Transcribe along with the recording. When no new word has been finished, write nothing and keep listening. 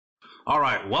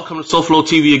Alright, welcome to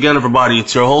SouFLoTV again, everybody.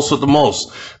 It's your host with the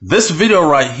most. This video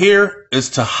right here is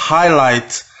to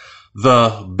highlight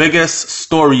the biggest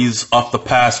stories of the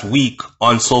past week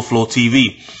on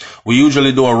SouFLoTV. We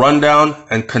usually do a rundown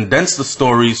and condense the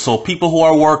stories so people who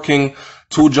are working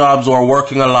two jobs or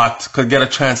working a lot could get a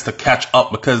chance to catch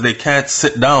up because they can't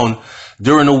sit down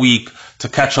during the week to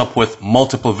catch up with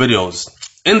multiple videos.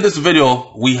 In this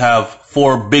video, we have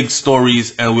 4 big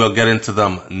stories and we'll get into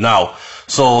them now.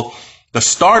 So, the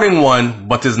starting one,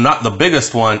 but is not the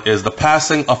biggest one, is the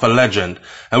passing of a legend.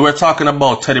 And we're talking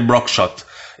about Teddy Bruckshot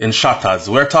in Shatters.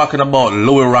 We're talking about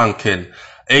Louis Rankin,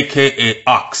 aka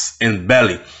Ox in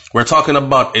Belly. We're talking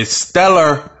about a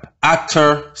stellar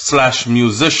actor slash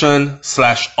musician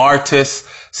slash artist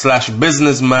slash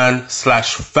businessman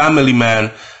slash family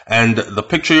man. And the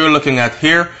picture you're looking at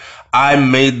here, I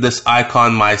made this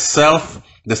icon myself.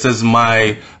 This is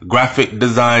my graphic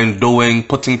design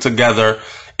putting together.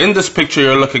 In this picture,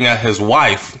 you're looking at his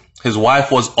wife. His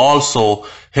wife was also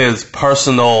his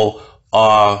personal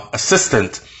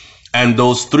assistant. And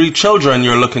those 3 children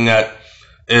you're looking at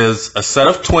is a set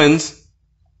of twins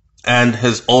and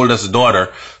his oldest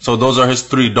daughter. So those are his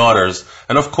 3 daughters.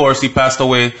 And of course, he passed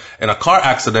away in a car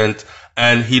accident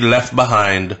and he left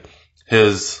behind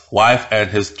his wife and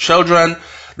his children.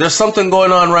 There's something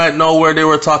going on right now where they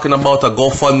were talking about a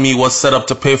GoFundMe was set up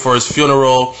to pay for his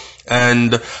funeral.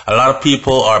 And a lot of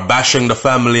people are bashing the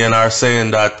family and are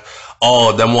saying that,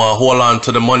 oh, them want to hold on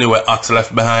to the money where Ox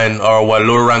left behind or what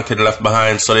Louis Rankin left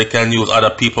behind so they can use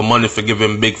other people's money for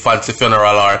giving big fancy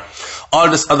funeral or all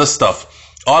this other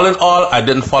stuff. All in all, I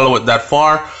didn't follow it that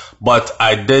far, but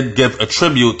I did give a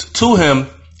tribute to him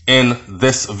in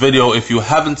this video. If you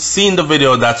haven't seen the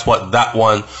video, that's what that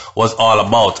one was all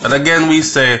about. And again, we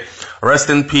say,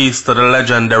 rest in peace to the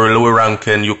legendary Louis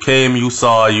Rankin. You came, you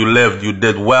saw, you lived, you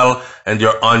did well, and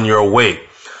you're on your way.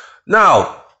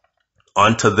 Now,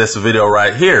 onto this video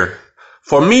right here.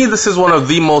 For me, this is one of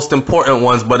the most important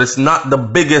ones, but it's not the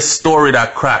biggest story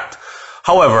that cracked.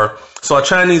 However, so a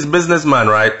Chinese businessman,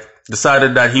 right,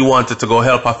 decided that he wanted to go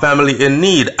help a family in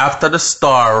need after the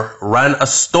Star ran a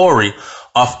story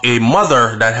of a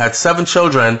mother that had 7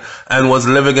 children and was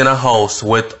living in a house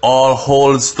with all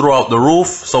holes throughout the roof.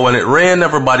 So when it rained,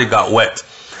 everybody got wet.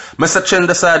 Mr. Chin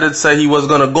decided to say he was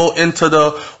going to go into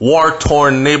the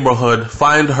war-torn neighborhood,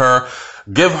 find her,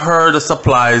 give her the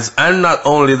supplies, and not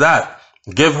only that,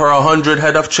 give her 100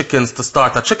 head of chickens to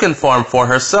start a chicken farm for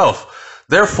herself.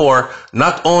 Therefore,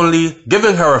 not only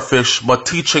giving her a fish, but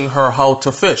teaching her how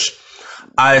to fish.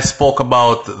 I spoke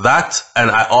about that,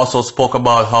 and I also spoke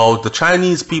about how the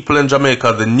Chinese people in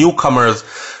Jamaica, the newcomers,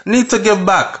 need to give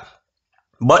back.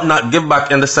 But not give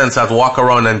back in the sense that walk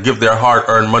around and give their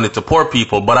hard-earned money to poor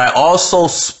people. But I also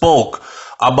spoke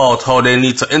about how they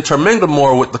need to intermingle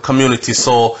more with the community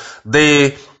so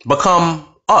they become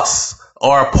us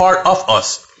or a part of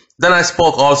us. Then I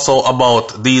spoke also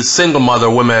about these single mother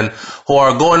women who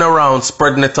are going around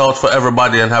spreading it out for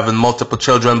everybody and having multiple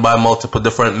children by multiple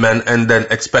different men and then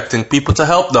expecting people to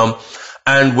help them,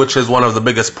 and which is one of the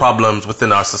biggest problems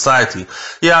within our society.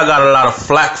 Yeah, I got a lot of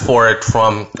flack for it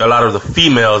from a lot of the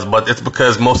females, but it's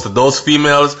because most of those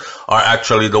females are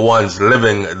actually the ones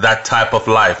living that type of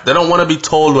life. They don't want to be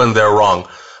told when they're wrong,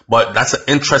 but that's an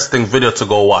interesting video to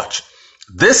go watch.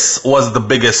 This was the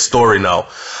biggest story now.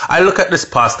 I look at this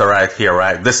pastor right here,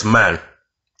 right? This man,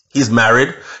 he's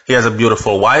married, he has a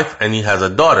beautiful wife, and he has a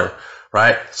daughter,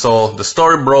 right? So the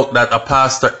story broke that a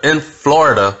pastor in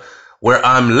Florida, where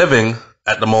I'm living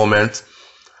at the moment,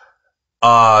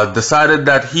 decided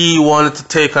that he wanted to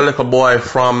take a little boy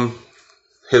from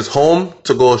his home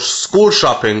to go school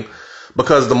shopping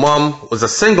because the mom was a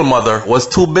single mother, was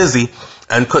too busy,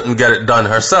 and couldn't get it done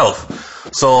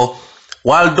herself. So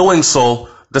while doing so,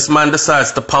 this man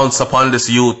decides to pounce upon this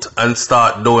youth and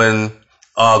start doing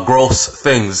gross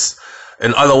things.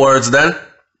 In other words then,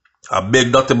 a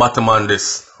big dirty bottom on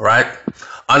this, right?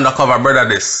 Undercover brother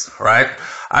this, right?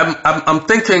 I'm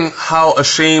thinking how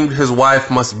ashamed his wife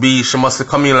must be. She must have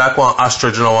come in like one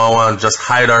ostrich, you know, and just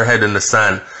hide her head in the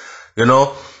sand, you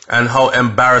know? And how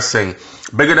embarrassing.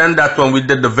 Bigger than that, when we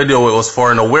did the video, it was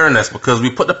for an awareness because we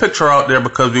put the picture out there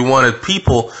because we wanted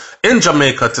people in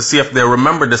Jamaica to see if they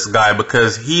remember this guy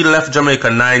because he left Jamaica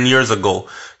 9 years ago.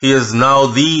 He is now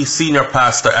the senior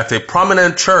pastor at a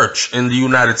prominent church in the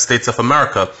United States of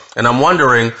America. And I'm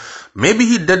wondering, maybe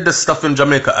he did this stuff in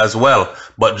Jamaica as well,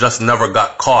 but just never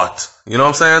got caught. You know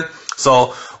what I'm saying?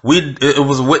 So it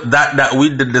was with that we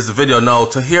did this video. Now,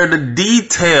 to hear the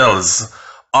details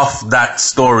of that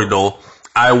story though,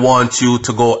 I want you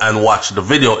to go and watch the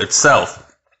video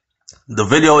itself. The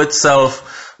video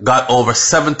itself got over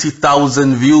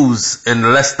 70,000 views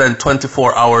in less than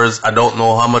 24 hours. I don't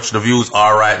know how much the views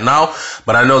are right now,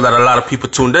 but I know that a lot of people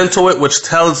tuned into it, which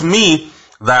tells me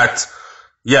that,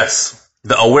 yes,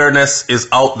 the awareness is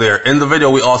out there. In the video,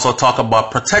 we also talk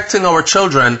about protecting our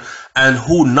children and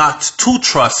who not to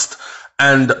trust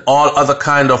and all other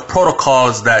kind of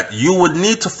protocols that you would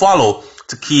need to follow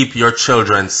to keep your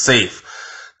children safe.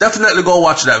 Definitely go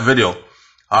watch that video.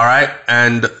 All right.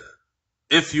 And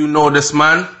if you know this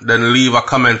man, then leave a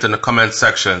comment in the comment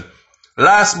section.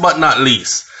 Last but not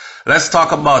least, let's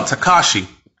talk about Tekashi.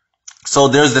 So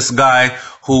there's this guy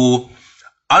who,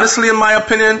 honestly, in my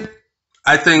opinion,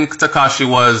 I think Tekashi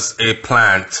was a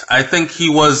plant. I think he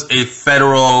was a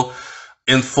federal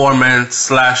informant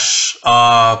slash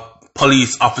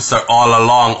police officer all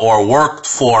along, or worked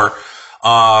for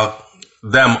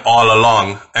them all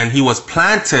along. And he was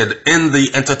planted in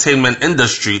the entertainment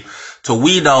industry to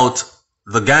weed out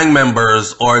the gang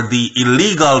members or the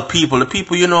illegal people, the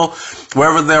people, you know,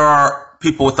 wherever there are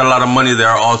people with a lot of money, there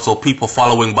are also people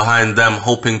following behind them,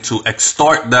 hoping to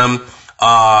extort them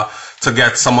to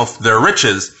get some of their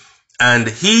riches. And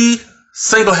he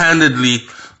single-handedly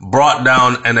brought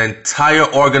down an entire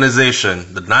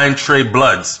organization, the 9 Trey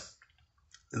Bloods.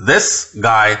 This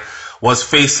guy was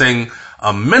facing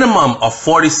a minimum of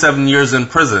 47 years in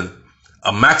prison,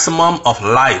 a maximum of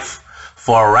life,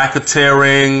 for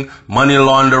racketeering, money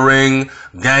laundering,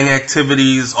 gang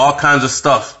activities, all kinds of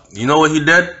stuff. You know what he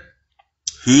did?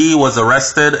 He was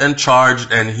arrested and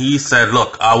charged, and he said,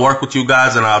 look, I'll work with you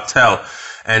guys and I'll tell.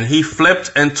 And he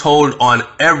flipped and told on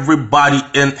everybody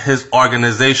in his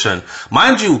organization.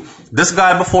 Mind you, this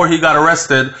guy, before he got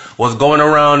arrested, was going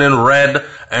around in red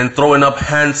and throwing up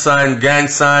hand signs, gang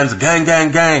signs, gang,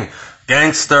 gang, gang.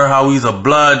 Gangster, how he's a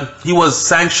blood. He was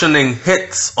sanctioning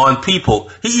hits on people.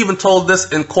 He even told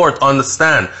this in court on the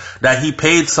stand, that he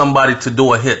paid somebody to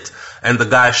do a hit, and the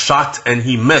guy shot and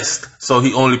he missed, so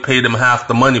he only paid him half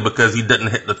the money because he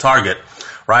didn't hit the target,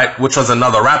 right? Which was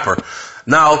another rapper.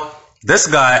 Now, this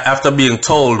guy, after being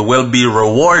told, will be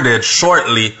rewarded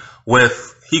shortly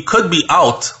with, he could be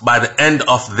out by the end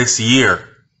of this year.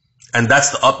 And that's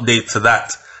the update to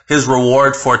that. His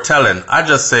reward for telling. I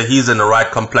just say he's in the right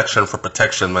complexion for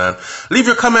protection, man. Leave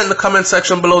your comment in the comment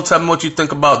section below. Tell me what you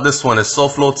think about this one. It's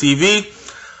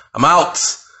SouFLoTV. I'm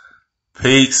out.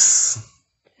 Peace.